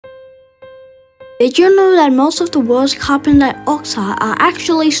Did you know that most of the world's carbon dioxide are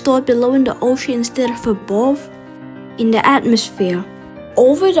actually stored below in the ocean instead of above, in the atmosphere?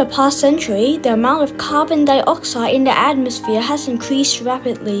 Over the past century, the amount of carbon dioxide in the atmosphere has increased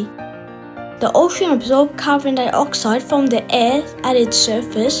rapidly. The ocean absorbs carbon dioxide from the air at its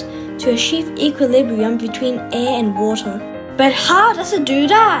surface to achieve equilibrium between air and water. But how does it do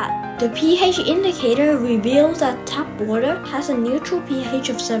that? The pH indicator reveals that tap water has a neutral pH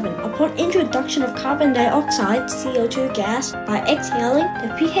of 7. Upon introduction of carbon dioxide (CO2) gas by exhaling, the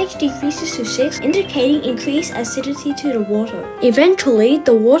pH decreases to 6, indicating increased acidity to the water. Eventually,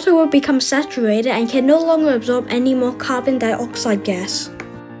 the water will become saturated and can no longer absorb any more carbon dioxide gas.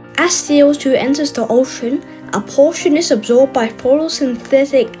 As CO2 enters the ocean, a portion is absorbed by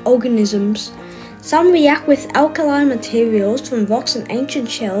photosynthetic organisms. Some react with alkaline materials from rocks and ancient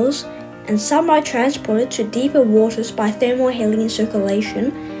shells, and some are transported to deeper waters by thermohaline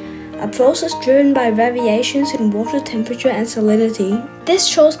circulation, a process driven by variations in water temperature and salinity. This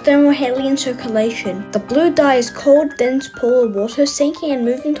shows thermohaline circulation. The blue dye is cold, dense polar water sinking and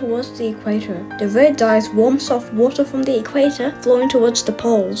moving towards the equator. The red dye is warm, soft water from the equator flowing towards the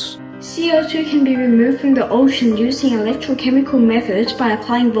poles. CO2 can be removed from the ocean using electrochemical methods by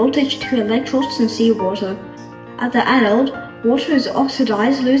applying voltage to electrodes in seawater. At the anode, water is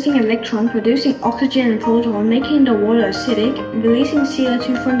oxidized, losing electrons, producing oxygen and proton, making the water acidic, releasing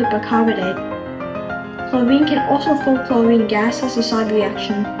CO2 from the bicarbonate. Chlorine can also form chlorine gas as a side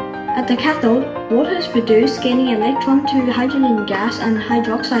reaction. At the cathode, water is reduced, gaining electron to hydrogen gas and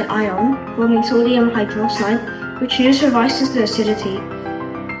hydroxide ion, forming sodium hydroxide, which neutralizes the acidity.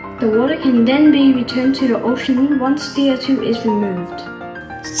 The water can then be returned to the ocean once CO2 is removed.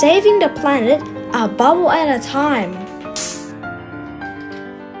 Saving the planet a bubble at a time.